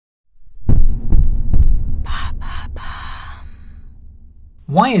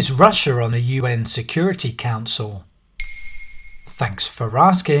Why is Russia on the UN Security Council? Thanks for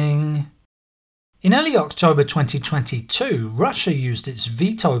asking. In early October 2022, Russia used its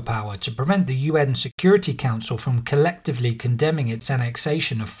veto power to prevent the UN Security Council from collectively condemning its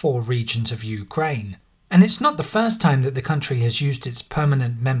annexation of 4 regions of Ukraine. And it's not the first time that the country has used its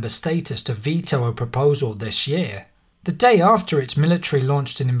permanent member status to veto a proposal this year. The day after its military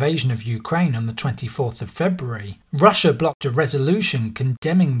launched an invasion of Ukraine on the 24th of February, Russia blocked a resolution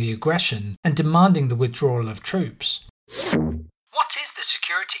condemning the aggression and demanding the withdrawal of troops. What is the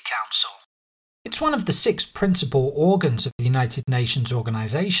Security Council? It's one of the 6 principal organs of the United Nations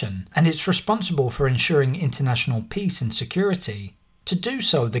organization, and it's responsible for ensuring international peace and security. To do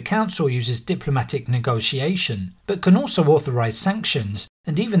so, the Council uses diplomatic negotiation, but can also authorize sanctions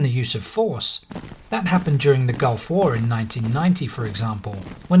and even the use of force. That happened during the Gulf War in 1990, for example,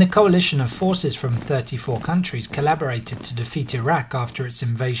 when a coalition of forces from 34 countries collaborated to defeat Iraq after its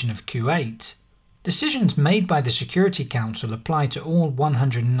invasion of Kuwait. Decisions made by the Security Council apply to all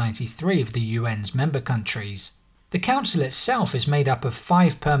 193 of the UN's member countries. The Council itself is made up of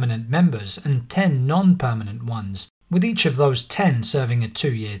 5 permanent members and 10 non-permanent ones, with each of those 10 serving a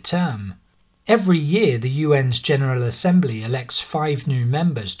 2-year term. Every year, the UN's General Assembly elects 5 new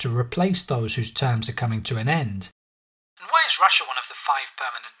members to replace those whose terms are coming to an end. And why is Russia one of the 5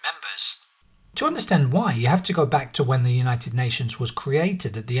 permanent members? To understand why, you have to go back to when the United Nations was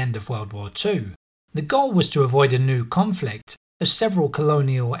created at the end of World War II. The goal was to avoid a new conflict, as several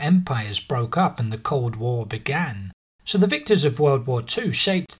colonial empires broke up and the Cold War began. So the victors of World War II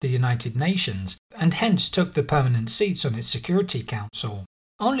shaped the United Nations, and hence took the permanent seats on its Security Council.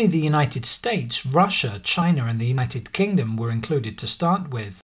 Only the United States, Russia, China and the United Kingdom were included to start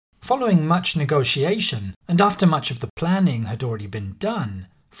with. Following much negotiation, and after much of the planning had already been done,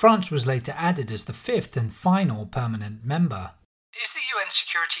 France was later added as the 5th and final permanent member. Is the UN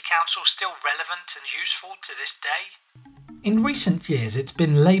Security Council still relevant and useful to this day? In recent years, it's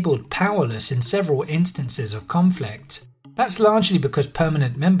been labelled powerless in several instances of conflict. That's largely because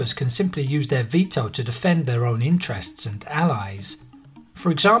permanent members can simply use their veto to defend their own interests and allies. For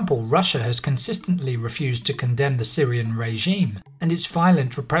example, Russia has consistently refused to condemn the Syrian regime and its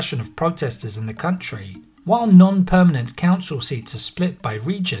violent repression of protesters in the country. While non-permanent council seats are split by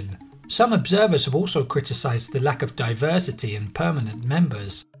region, some observers have also criticised the lack of diversity in permanent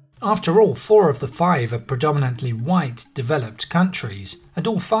members. After all, 4 of the 5 are predominantly white, developed countries, and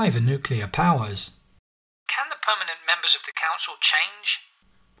all 5 are nuclear powers. Can the permanent members of the Council change?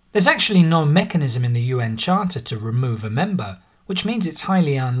 There's actually no mechanism in the UN Charter to remove a member, which means it's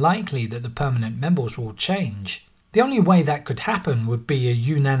highly unlikely that the permanent members will change. The only way that could happen would be a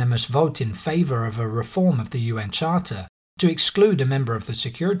unanimous vote in favour of a reform of the UN Charter, to exclude a member of the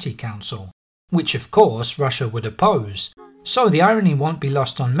Security Council, which of course Russia would oppose. So the irony won't be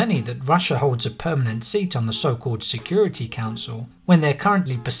lost on many that Russia holds a permanent seat on the so-called Security Council when they're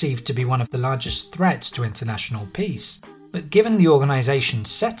currently perceived to be one of the largest threats to international peace. But given the organisation's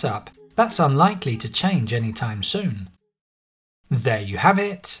setup, that's unlikely to change anytime soon. There you have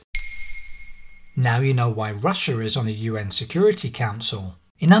it. Now you know why Russia is on the UN Security Council.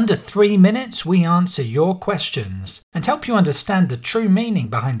 In under 3 minutes, we answer your questions and help you understand the true meaning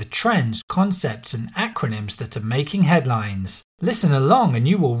behind the trends, concepts and acronyms that are making headlines. Listen along and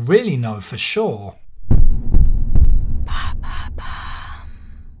you will really know for sure.